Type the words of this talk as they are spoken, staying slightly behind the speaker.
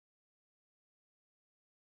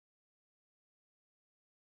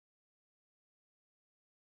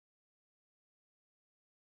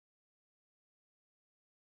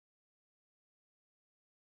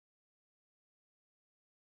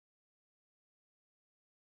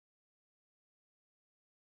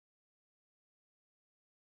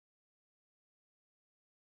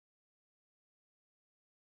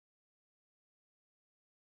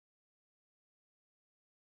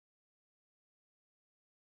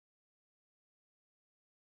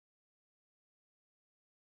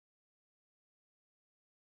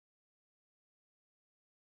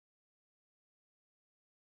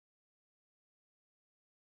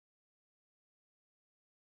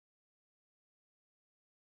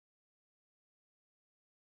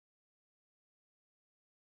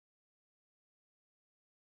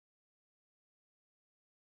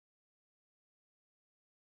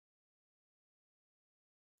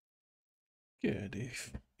Good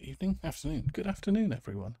evening, afternoon. Good afternoon,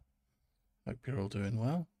 everyone. Hope you're all doing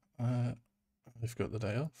well. I've got the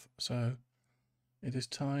day off, so it is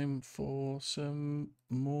time for some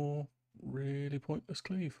more really pointless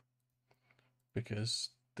Cleave. Because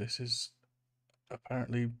this is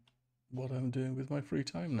apparently what I'm doing with my free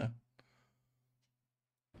time now.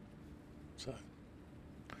 So,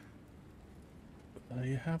 there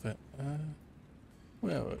you have it.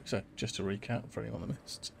 So just to recap for anyone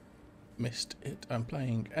that missed it, I'm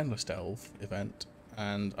playing Endless Delve event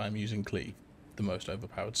and I'm using Cleave, the most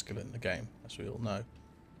overpowered skill in the game, as we all know.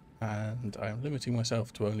 And I'm limiting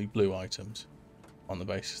myself to only blue items on the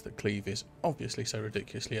basis that Cleave is obviously so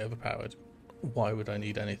ridiculously overpowered. Why would I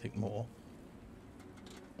need anything more?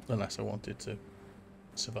 Unless I wanted to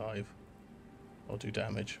survive or do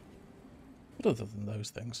damage. But other than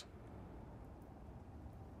those things.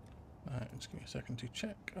 Just give me a second to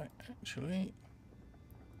check. I actually...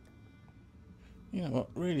 You know what,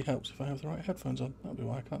 really helps if I have the right headphones on. That'll be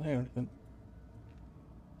why I can't hear anything.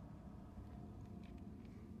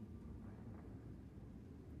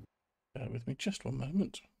 Bear with me just one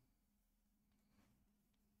moment.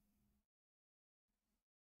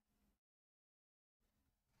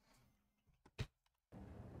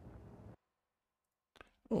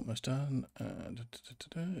 Almost done.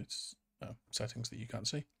 It's settings that you can't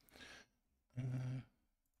see.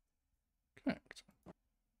 Connect.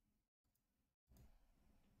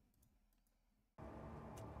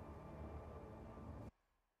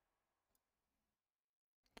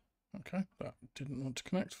 Okay, that didn't want to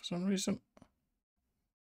connect for some reason.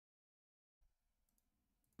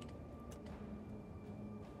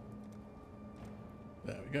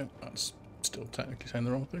 There we go. That's still technically saying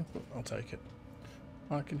the wrong thing, but I'll take it.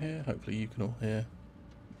 I can hear. Hopefully you can all hear.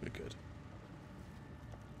 We're good.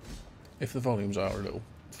 If the volumes are a little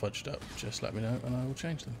fudged up, just let me know and I will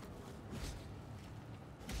change them.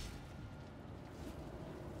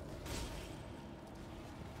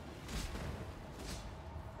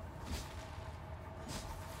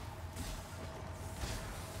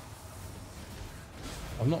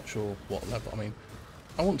 I'm not sure what level. I mean,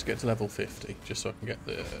 I want to get to level 50 just so I can get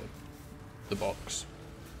the box,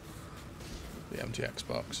 the MTX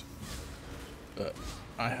box. But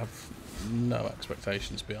I have no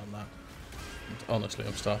expectations beyond that. And honestly,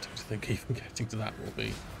 I'm starting to think even getting to that will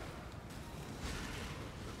be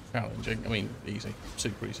challenging. I mean, easy,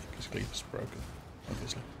 super easy, because Cleave is broken,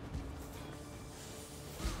 obviously.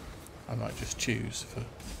 I might just choose, for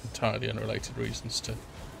entirely unrelated reasons, to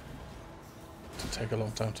take a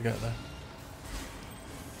long time to get there.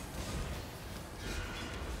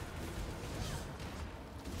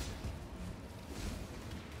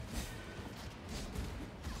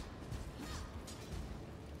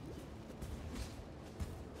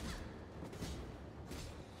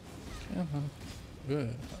 Come on. Ugh,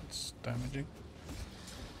 that's damaging.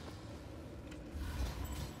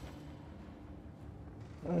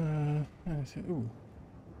 Anything? Ooh.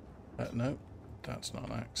 No, that's not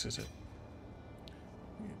an axe, is it?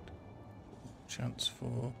 Chance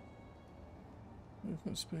for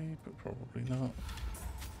movement speed, but probably not.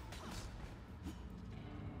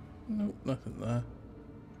 Nope, nothing there.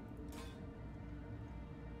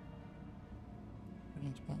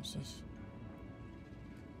 Monsters.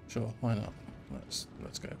 Sure, why not? Let's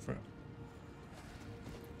go for it.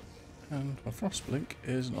 And my frost blink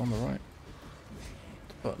isn't on the right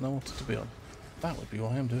button I want it to be on. That would be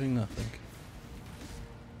why I'm doing nothing.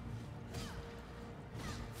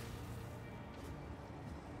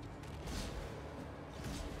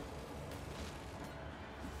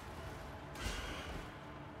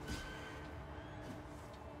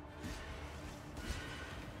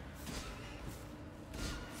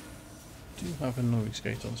 I do have a noise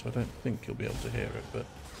gate on, so I don't think you'll be able to hear it, but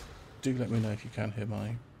do let me know if you can hear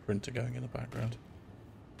my printer going in the background.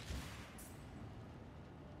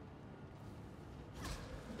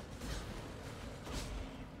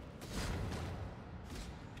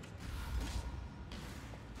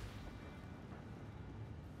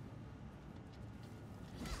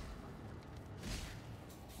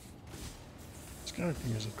 The scary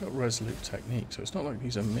thing is I've got resolute technique, so it's not like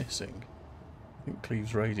these are missing. I think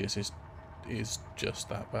Cleave's radius is just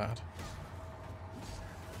that bad.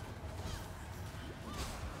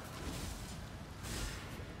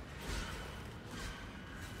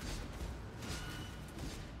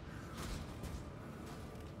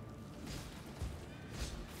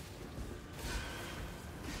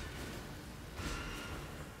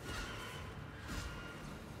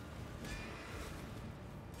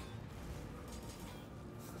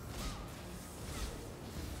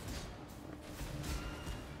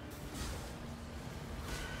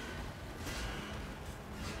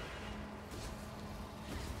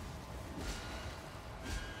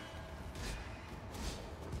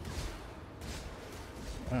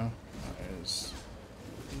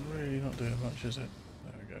 doing much, is it?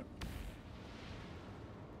 There we go.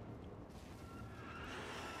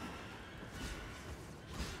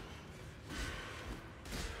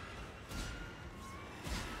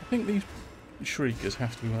 I think these Shriekers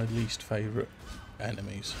have to be my least favourite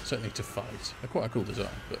enemies, certainly to fight. They're quite a cool design,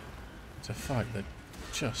 but to fight they're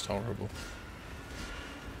just horrible.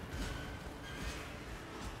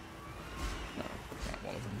 Oh, right,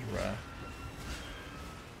 one of them's rare.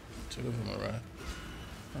 Two of them are rare.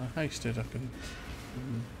 Hasted, I can...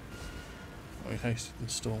 Oh, hasted and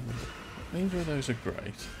stormy. Neither of those are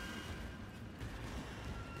great.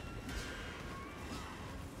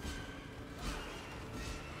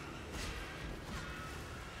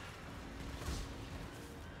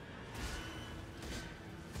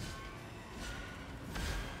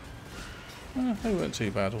 They weren't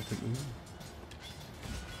too bad, I think.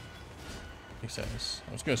 He says.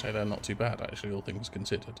 I was going to say they're not too bad, actually, all things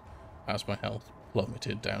considered, as my health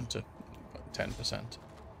plummeted down to 10%.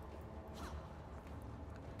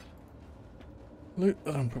 Loot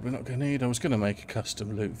that I'm probably not going to need. I was going to make a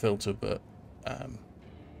custom loot filter, but I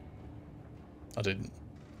didn't.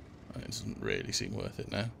 It doesn't really seem worth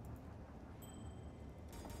it now.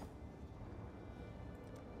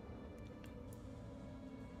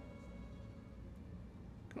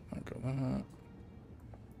 Got that.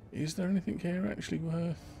 Is there anything here actually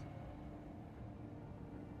worth?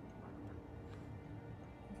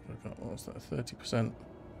 What was that? 30%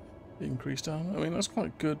 increased armor. I mean, that's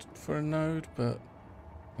quite good for a node, but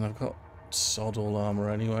and I've got sod all armor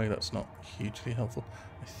anyway. That's not hugely helpful.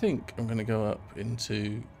 I think I'm going to go up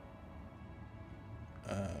into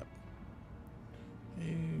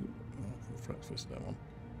flex that one.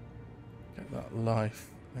 Get that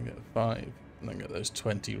life. And get 5, and then get those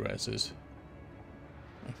 20 reses.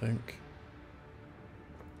 I think.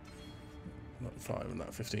 Not 5 and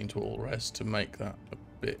that 15 to all res to make that a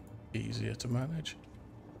bit easier to manage.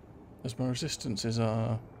 As my resistances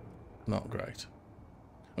are not great.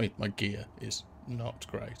 I mean, my gear is not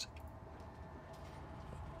great.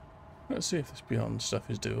 Let's see if this beyond stuff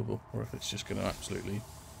is doable, or if it's just going to absolutely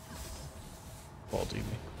body me.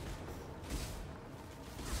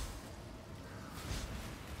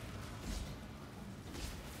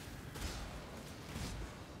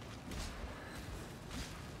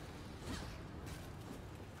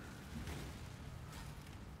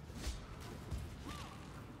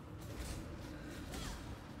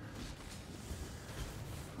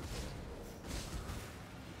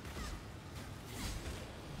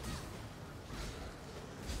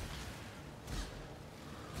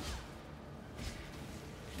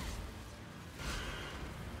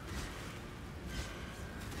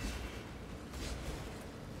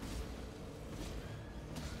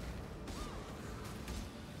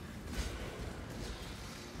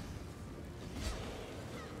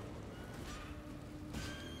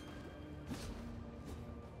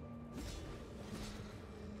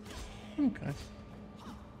 Okay.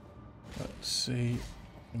 Let's see.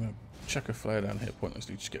 I'm going to chuck a flare down here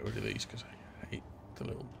pointlessly, just get rid of these because I hate the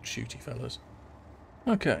little shooty fellas.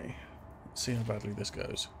 Okay. Let's see how badly this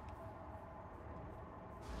goes.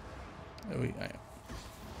 There we go.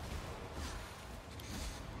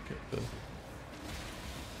 Get the...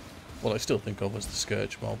 what I still think of as the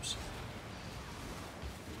Scourge mobs.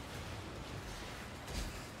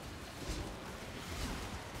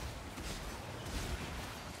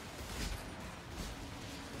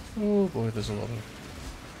 Oh boy, there's a lot of...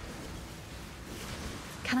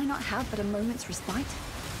 Can I not have but a moment's respite?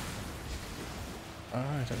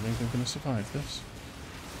 I don't think I'm going to survive this.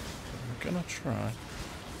 But we're going to try.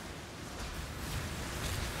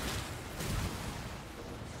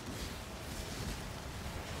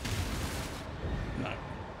 No.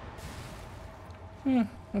 Yeah,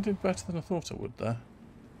 I did better than I thought I would there.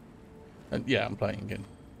 And yeah, I'm playing in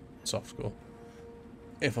softcore.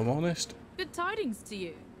 If I'm honest... Good tidings to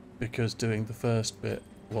you. Because doing the first bit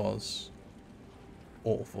was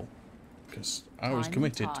awful. Because I was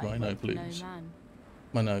committed to my no blues.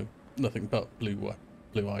 My no, nothing but blue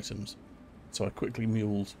items. So I quickly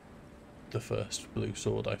muled the first blue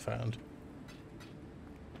sword I found.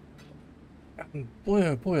 And boy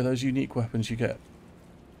oh boy are those unique weapons you get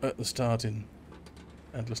at the start in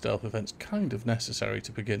Endless Stealth events kind of necessary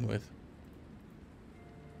to begin with.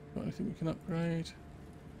 Got anything we can upgrade?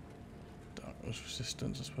 Darkness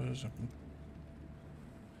resistance, I suppose. I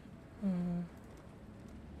can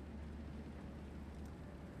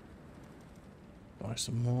buy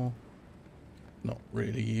some more. Not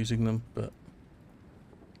really using them, but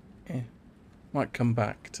might come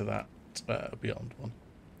back to that Beyond one,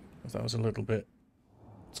 because that was a little bit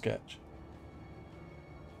sketch.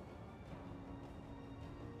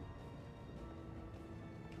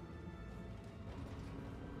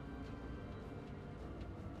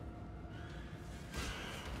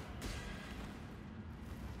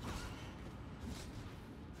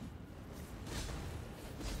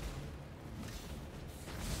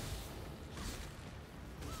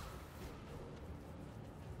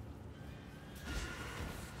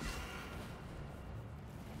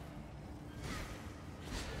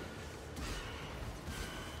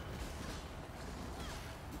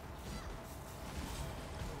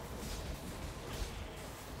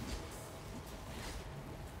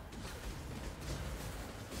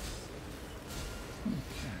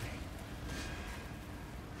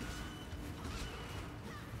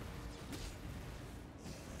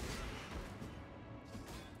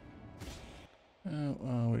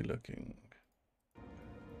 we looking?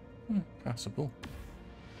 Passable.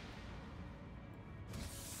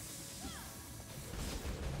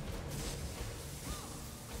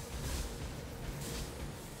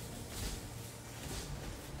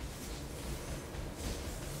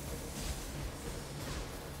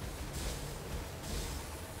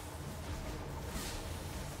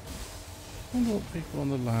 I wonder what people on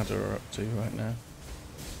the ladder are up to right now.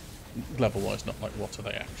 Level-wise, not like what are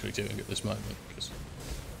they actually doing at this moment, because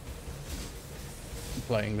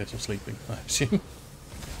playing little sleeping, I assume.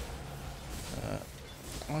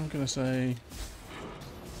 I'm going to say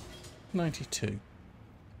 92.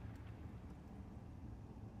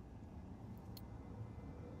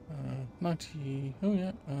 Uh, 90... Oh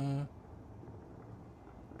yeah,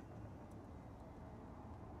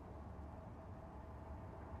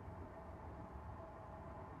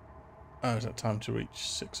 oh, is that time to reach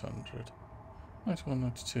 600? 91,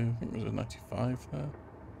 92, I think it was a 95 there.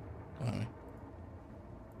 Blimey.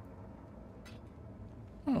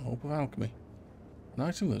 Oh, Orb of Alchemy. An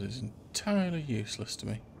item that is entirely useless to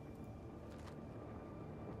me.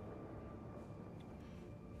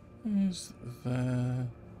 Is there...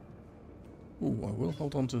 Ooh, I will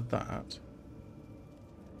hold on to that.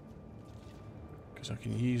 Because I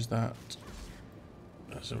can use that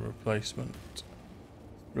as a replacement.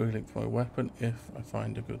 Relink for my weapon if I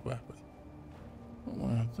find a good weapon.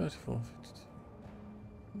 What am I on? 34, 52.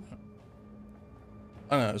 No.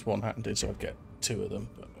 I know it's one-handed, so I'd get two of them,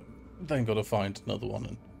 but then got to find another one,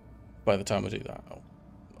 and by the time I do that, I'll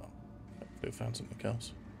hopefully found something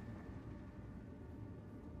else.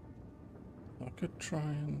 I could try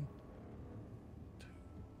and...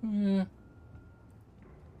 Yeah.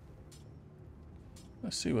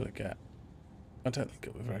 Let's see what I get. I don't think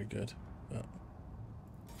it'll be very good, but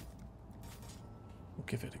we'll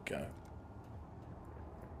give it a go.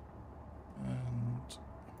 And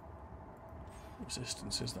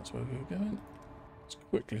resistances, that's where we were going. Let's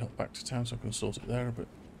quickly hop back to town so I can sort it there a bit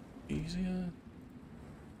easier.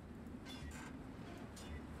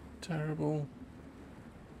 Terrible.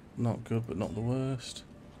 Not good, but not the worst.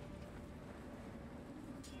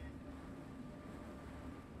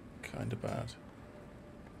 Kinda bad.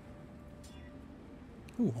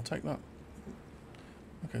 Ooh, I'll take that.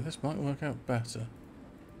 Okay, this might work out better.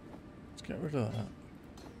 Let's get rid of that.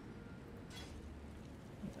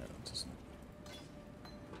 Yeah, that doesn't.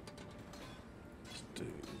 Let's do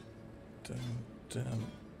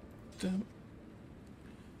dum.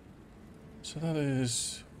 So that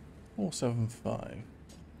is 475.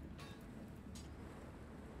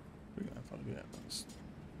 395, yeah, that's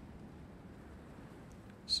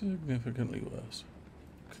significantly worse.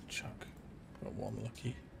 Good chuck. Got one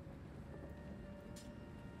lucky.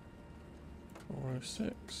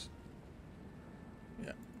 406.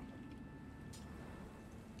 Yeah.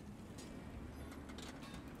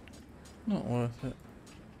 Not worth it.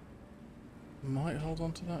 Might hold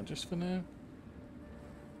on to that just for now.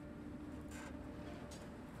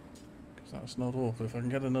 Because that's not awful. If I can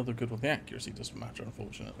get another good one, the accuracy doesn't matter,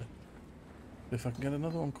 unfortunately. If I can get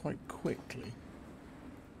another one quite quickly.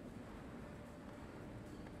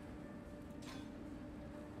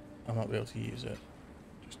 I might be able to use it.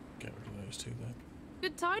 Just get rid of those two there.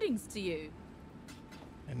 Good tidings to you.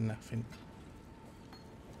 And nothing.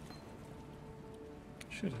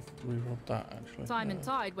 Should have re-rolled that actually. Time and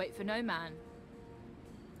tide wait for no man.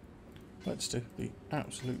 Let's do the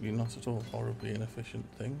absolutely not at all horribly inefficient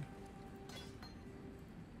thing.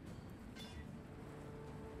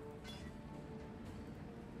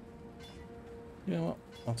 You know what?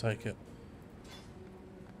 I'll take it.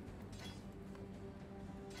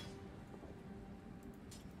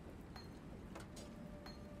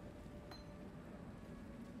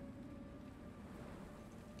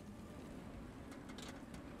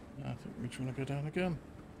 I think we're trying to go down again.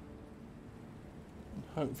 And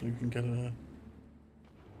hopefully we can get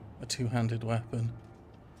a two-handed weapon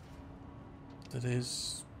that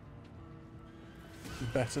is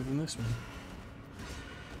better than this one.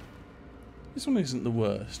 This one isn't the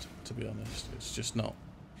worst, to be honest. It's just not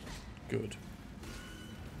good.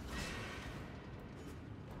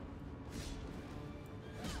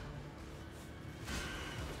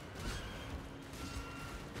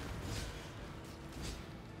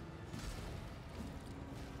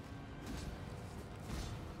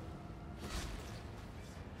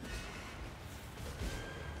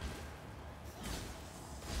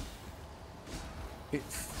 It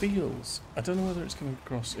feels, I don't know whether it's coming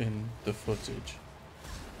across in the footage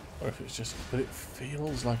or if it's just, but it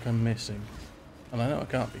feels like I'm missing. And I know I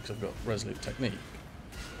can't because I've got Resolute Technique.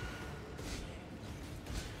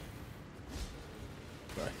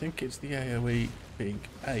 But I think it's the AoE being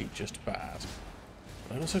A, just bad,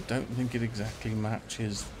 but I also don't think it exactly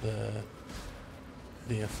matches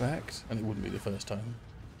the effect, and it wouldn't be the first time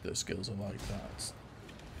that skills are like that.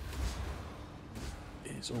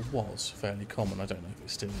 Is or was fairly common. I don't know if it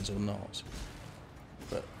still is or not,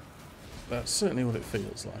 but that's certainly what it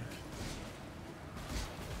feels like.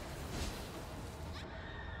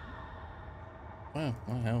 Wow,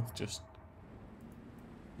 my health just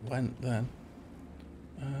went then.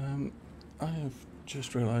 I have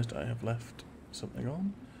just realised I have left something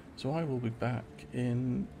on, so I will be back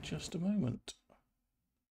in just a moment.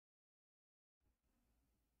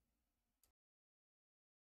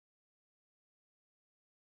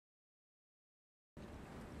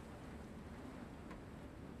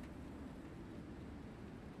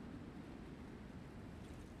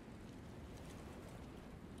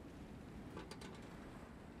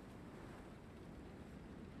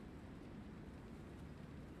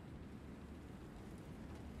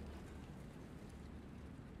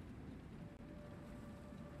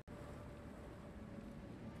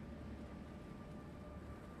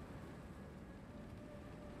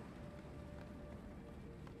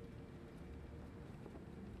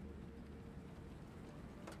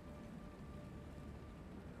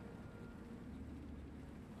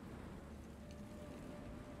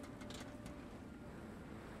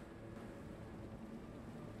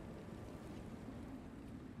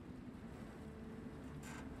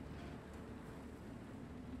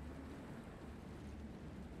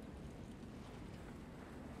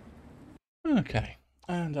 Okay,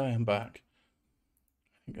 and I am back.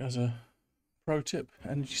 I think as a pro tip,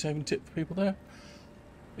 energy saving tip for people there,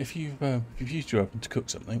 if you've used your oven to cook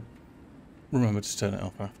something, remember to turn it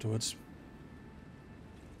off afterwards.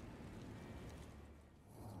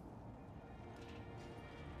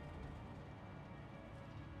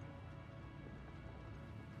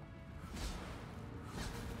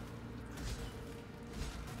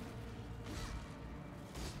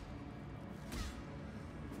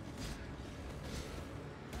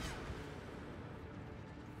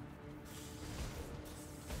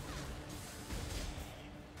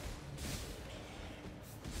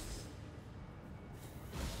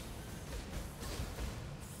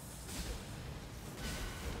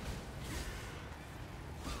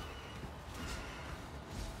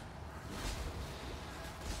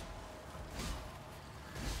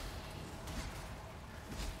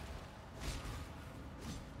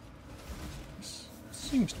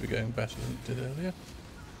 Seems to be going better than it did earlier.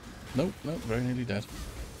 Nope, very nearly dead.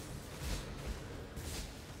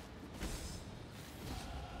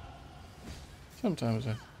 Sometimes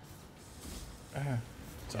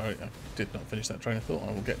sorry, I did not finish that train of thought.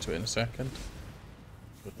 I will get to it in a second.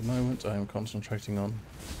 But at the moment I am concentrating on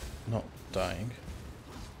not dying.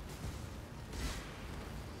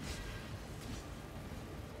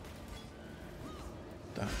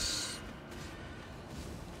 That's...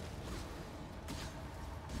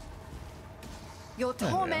 Your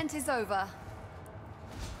torment is over.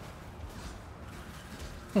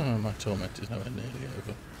 Oh, my torment is nowhere nearly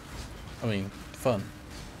over. I mean, fun.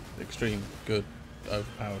 Extreme, good,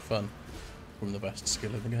 overpowered fun. From the best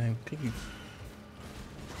skill of the game, Cleave.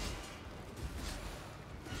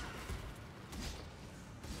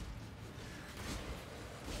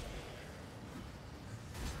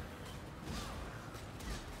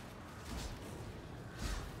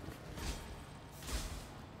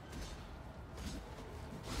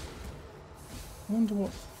 I wonder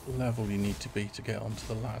what level you need to be to get onto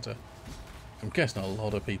the ladder. I'm guessing a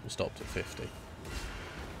lot of people stopped at 50. I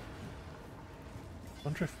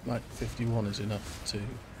wonder if like 51 is enough to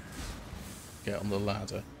get on the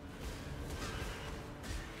ladder.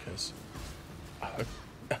 Because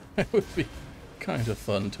it would be kind of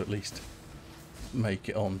fun to at least make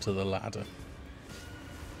it onto the ladder.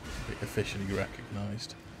 Be officially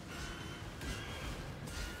recognised.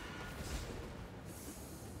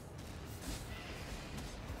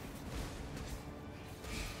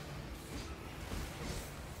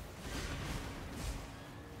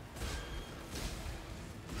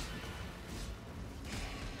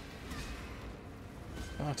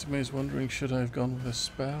 Part of me is wondering, should I have gone with a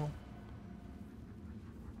spell?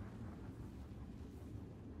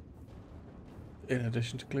 In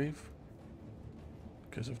addition to Cleave?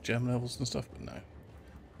 Because of gem levels and stuff, but no.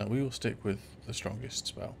 No, we will stick with the strongest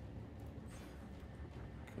spell.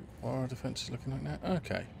 What are our defences looking like now?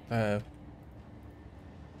 Okay, they're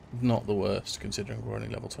not the worst considering we're only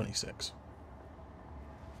level 26.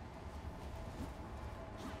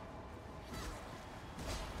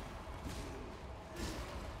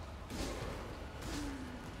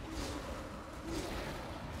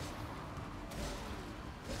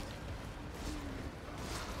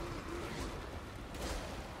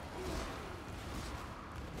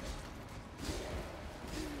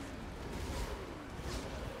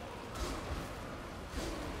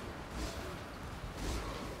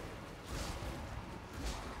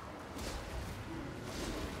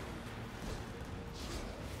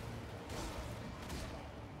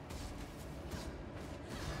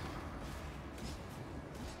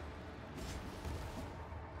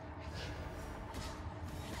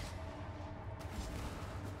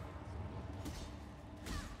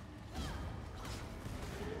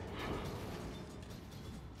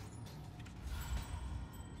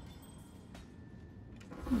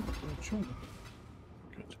 a jewel.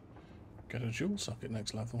 Good. Get a jewel socket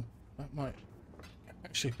next level. That might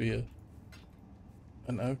actually be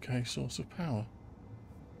an okay source of power.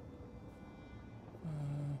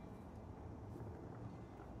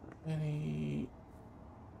 Any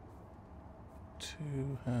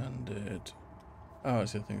two-handed... Oh,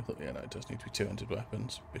 that's the other thing. I thought, yeah, no, it does need to be two-handed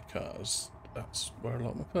weapons because that's where a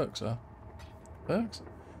lot of my perks are. Perks?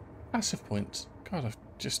 Passive points. God, I've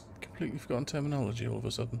just completely forgotten terminology all of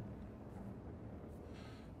a sudden.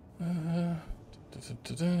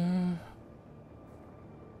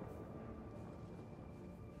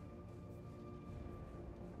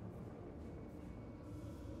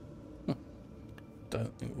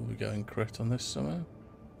 Don't think we'll be going crit on this somehow.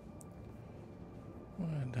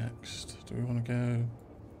 Where next? Do we want to go?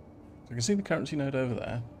 So I can see the currency node over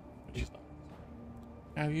there. Which is,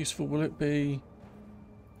 how useful will it be?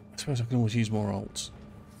 I suppose I can always use more alts.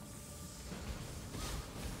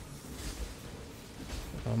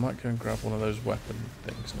 I might go and grab one of those weapon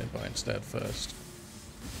things nearby instead first.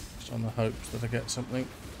 Just on the hopes that I get something.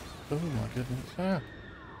 Oh my goodness. Ah!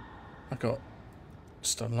 I got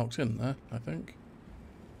stun locked in there, I think.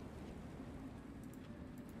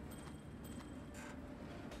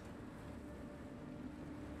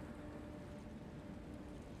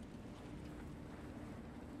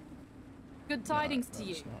 Good tidings No, to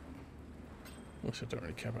you. that's not. Also, I don't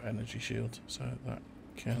really care about energy shield, so that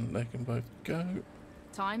they can both go.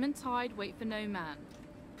 Time and tide wait for no man.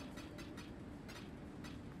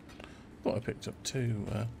 Thought I picked up two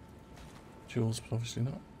jewels, but obviously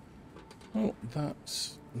not. Oh,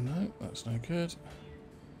 that's that's no good.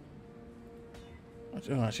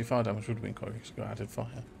 Actually, fire damage would have been quite good because I got added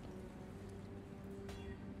fire.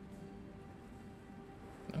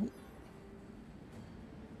 Nope.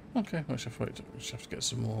 Okay, I should have to get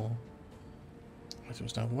some more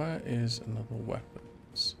items now. Where is another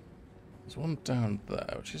weapons? There's one down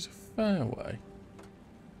there, which is a fair way.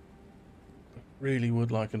 I really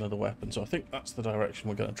would like another weapon, so I think that's the direction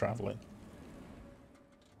we're going to travel in.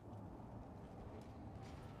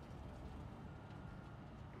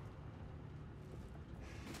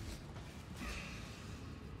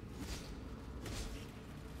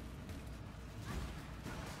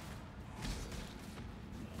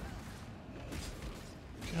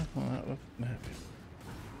 No.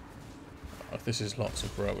 If this is lots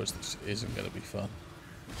of rowers, this isn't going to be fun.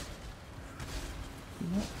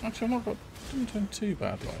 No, actually, I'm not doing too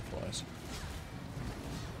bad life-wise.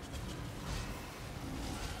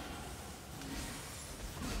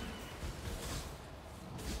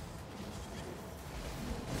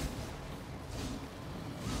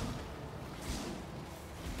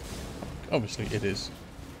 Obviously, it is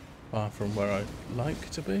far from where I'd like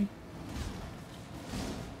to be.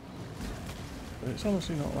 But it's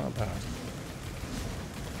honestly not that bad.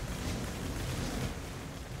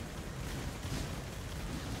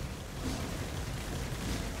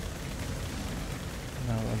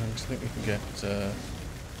 Now I think we can get the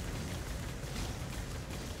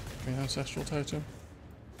ancestral totem.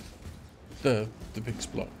 The big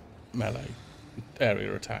splot melee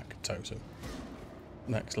area attack totem.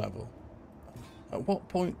 Next level. At what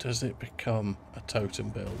point does it become a totem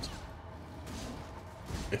build?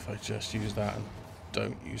 If I just use that and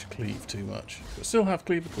don't use Cleave too much. But still have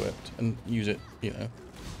Cleave equipped and use it, you know,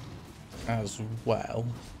 as well.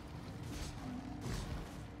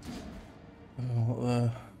 I don't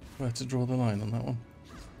know where to draw the line on that one.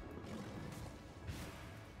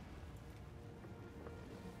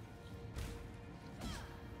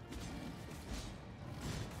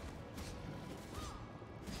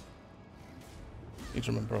 Need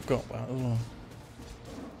to remember I've got that as well.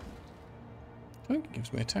 I think it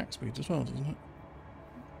gives me attack speed as well, doesn't it?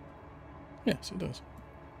 Yes, it does.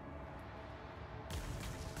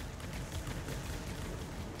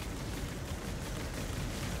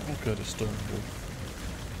 How good a storm wolf.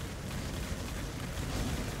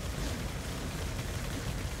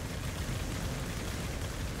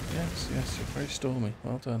 Yes, yes, you're very stormy.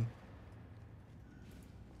 Well done.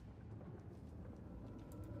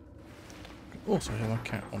 Also hear my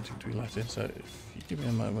cat wanting to be let in, so if you give me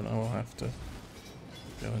a moment I will have to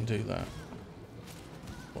go and do that.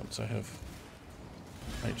 Once I have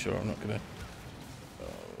made sure I'm not going to,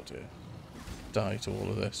 oh dear, die to all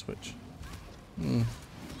of this, which, I'm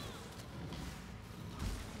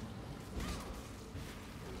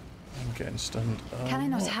getting stunned. Can I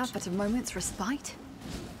not have but a moment's respite?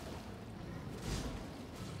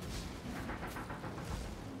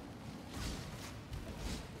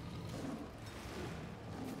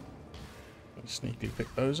 Sneakily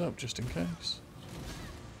pick those up just in case.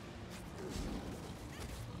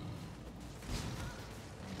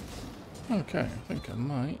 Okay, I think I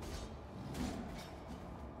might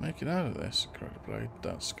make it out of this. Corrector blade,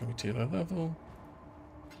 that's going to be too low level.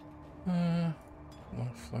 Life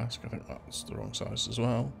flask, I think that's the wrong size as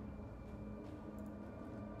well.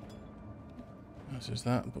 As is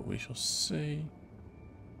that, but we shall see.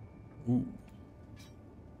 Ooh.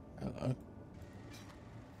 Hello.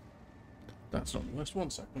 That's not the worst. 1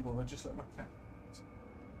 second while I just let my cat.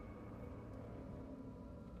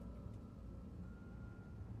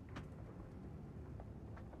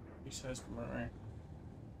 He says Murray.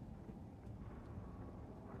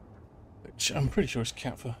 Which I'm pretty sure is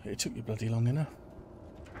cat fur. It took you bloody long enough.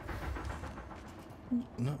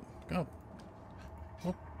 No, God.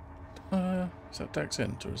 What? Is that Dex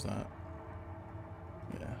Int or is that?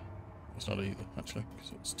 Yeah. It's not either, actually,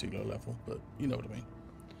 because it's too low level, but you know what I mean.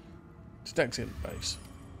 It's Dex Int base.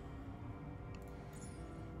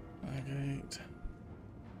 Agate.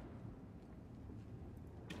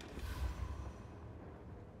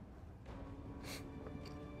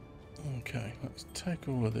 Okay, let's take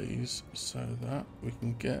all of these so that we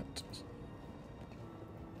can get...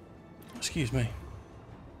 Excuse me.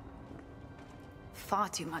 Far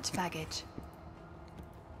too much baggage.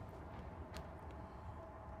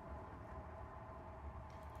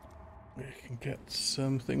 We can get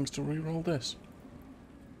some things to re-roll this.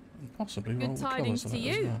 And possibly roll Good the colours tidings on to it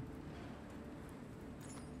as you. well.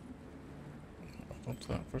 Hold on to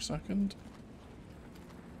that for a second.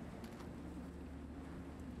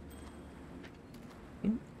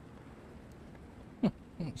 Ooh. Huh,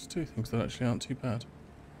 that's 2 things that actually aren't too bad.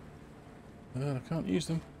 I can't use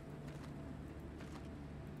them.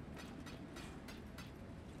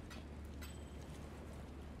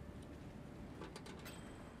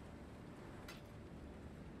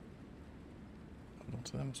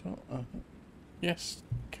 To them as well. Yes,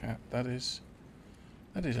 cat. That is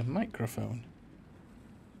a microphone.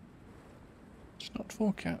 It's not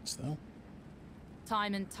for cats though.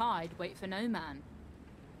 Time and tide wait for no man.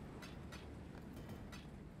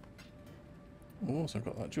 Oh, also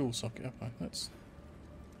got that dual socket, have I? Let's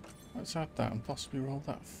add that and possibly roll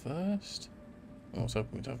that first. I was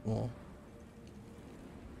hoping we'd have more.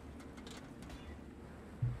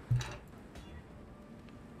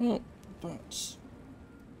 Well, that's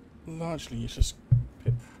largely useless.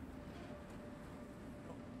 Pip.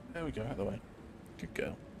 There we go, out of the way. Good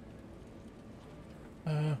girl.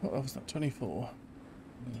 What was that? 24.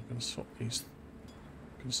 I'm going to swap these.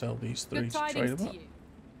 I'm going to sell these 3 Good to trade tidings them to up. you.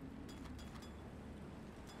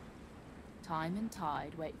 Time and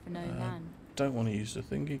tide wait for no man. Don't want to use the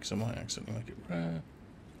thingy because I might accidentally make it rare.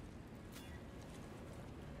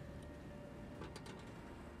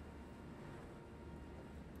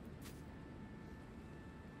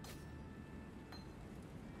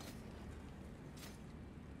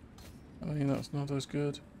 I mean, that's not as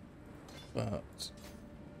good, but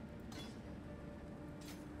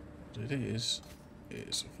what it is a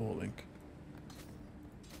 4-link.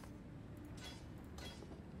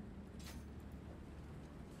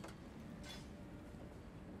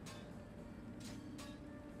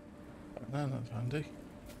 No, that's handy.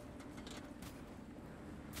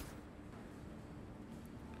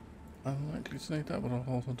 Unlikely to need that, but I'll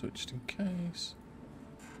hold on to it just in case.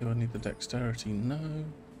 Do I need the dexterity? No.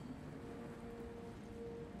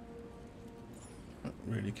 Not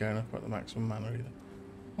really caring enough about the maximum mana either.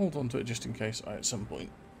 Hold on to it just in case I at some point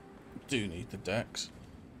do need the dex.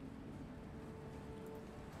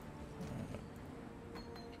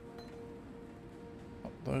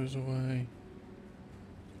 Pop those away.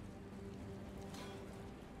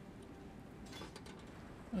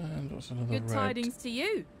 And what's another Good red tidings to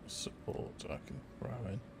you. support I can throw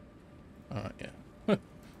in? Alright, yeah.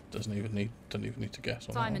 Don't even need to guess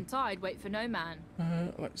on Time that and tide wait for no man.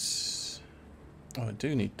 one. Let's... Oh, I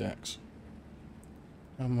do need dex.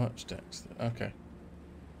 How much dex? Okay.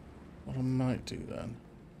 What I might do then...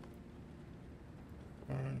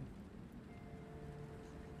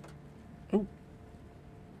 Oh!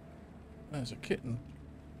 There's a kitten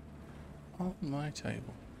on my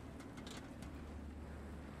table.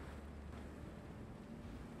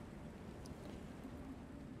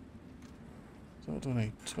 So what do I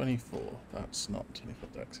need? 24. That's not 24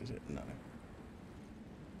 dex, is it? No.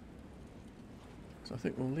 So I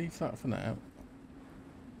think we'll leave that for now.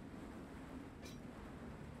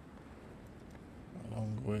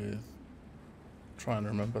 Along with trying to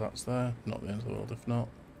remember that's there. Not the end of the world if not.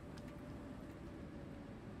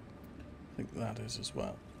 I think that is as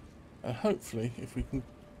well. And hopefully if we can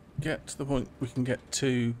get to the point we can get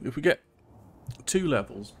to... If we get 2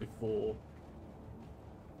 levels before...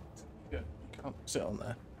 Yeah, you can't sit on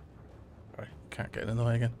there. Sorry, cat getting in the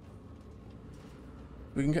way again.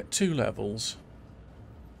 We can get 2 levels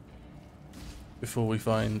before we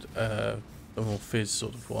find a more fizz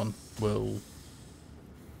sort of one. We'll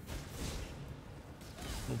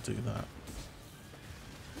do that.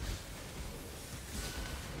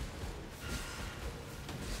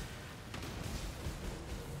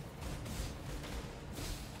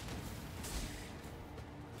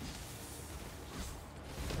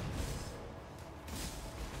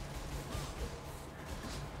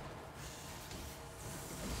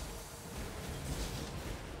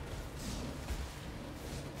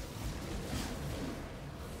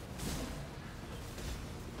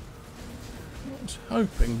 I was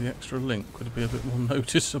hoping the extra link would be a bit more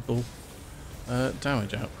noticeable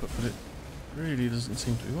damage output, but it really doesn't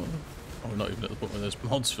seem to be. Oh, we're not even at the point where there's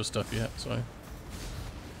mods for stuff yet, so I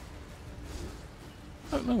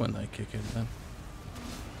don't know when they kick in then.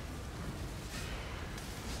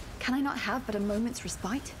 Can I not have but a moment's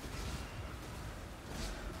respite?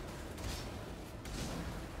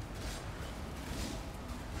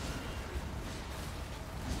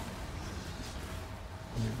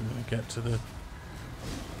 We're going to get to the...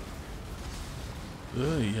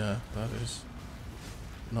 Oh yeah, that is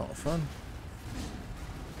not fun.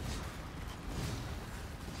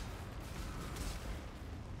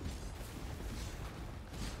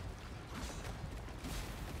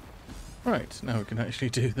 Right, now we can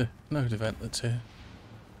actually do the node event that's here.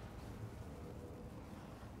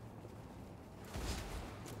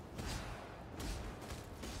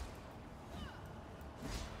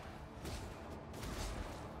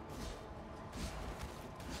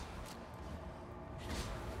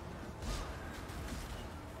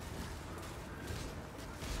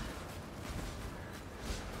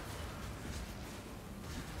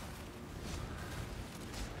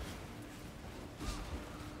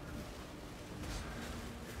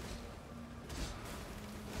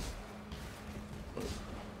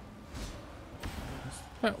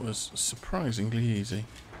 That was surprisingly easy.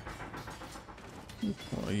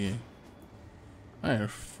 What are you? I have a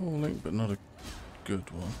full link, but not a good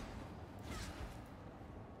one.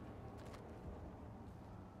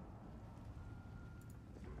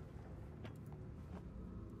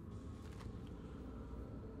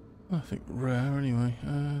 I think rare anyway.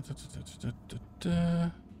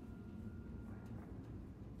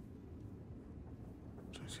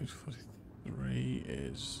 2243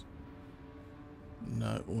 is... No,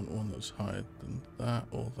 I want one that's higher than that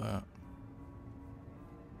or that.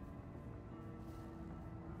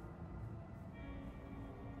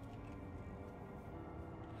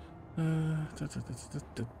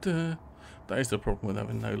 That is the problem with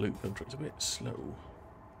having no loop filter, it's a bit slow.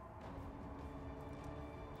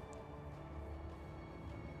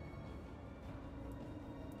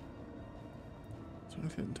 So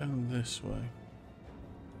anything down this way?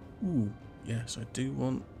 Ooh, yes, I do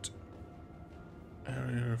want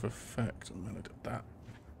area of effect. I'm going to do that.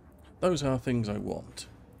 Those are things I want.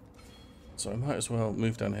 So I might as well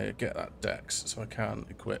move down here, get that dex, so I can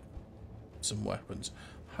equip some weapons.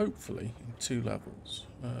 Hopefully in 2 levels.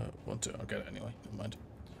 1, 2, I'll get it anyway, never mind.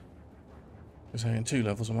 I say in 2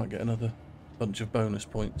 levels I might get another bunch of bonus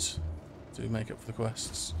points to make up for the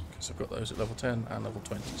quests, because I've got those at level 10 and level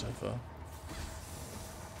 20 so far.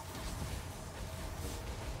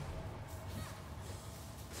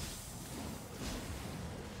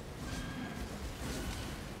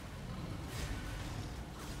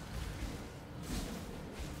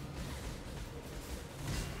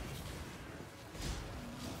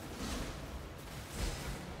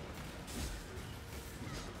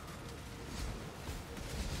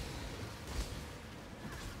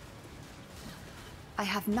 I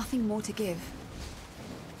have nothing more to give.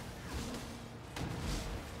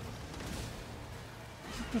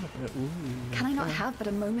 Can I not have but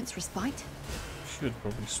a moment's respite? Should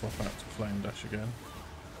probably swap out to Flame Dash again.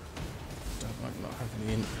 Don't like not having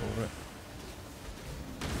the int for it.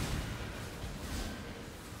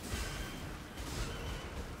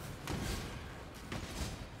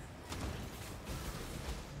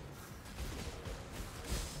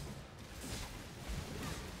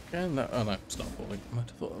 Again, that, oh no, it's not falling. I might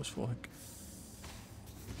have thought that was falling.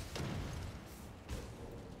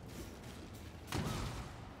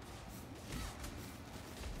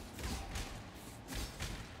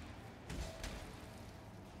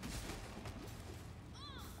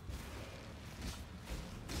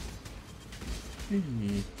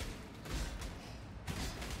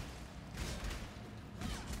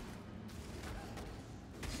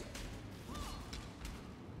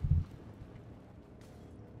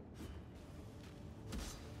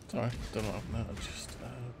 Sorry, don't know what happened there. I just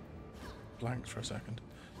blanked for a second.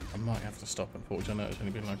 I might have to stop, unfortunately. I know it's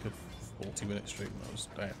only been like a 40-minute stream. That was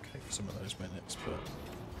okay for some of those minutes, but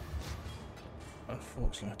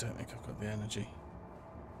unfortunately I don't think I've got the energy.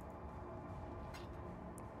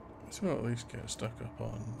 So I'll at least get stuck up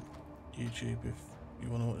on YouTube if you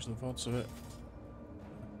want to watch the VODs of it.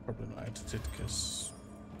 Probably not edited because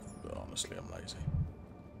honestly I'm lazy.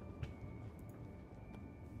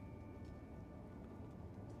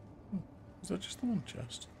 Was that just the one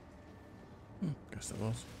chest? Guess that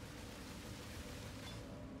was.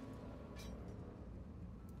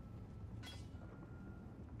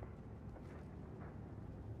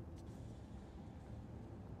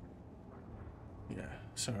 Yeah,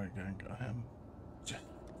 sorry gang, I am just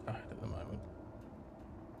tired at the moment.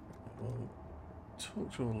 We'll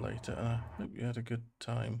talk to you all later, and I hope you had a good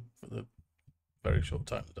time for the very short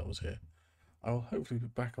time that I was here. I will hopefully be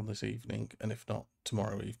back on this evening, and if not,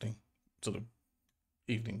 tomorrow evening. Sort of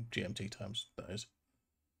evening GMT times, that is.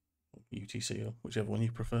 UTC, or whichever one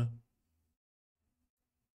you prefer.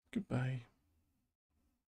 Goodbye.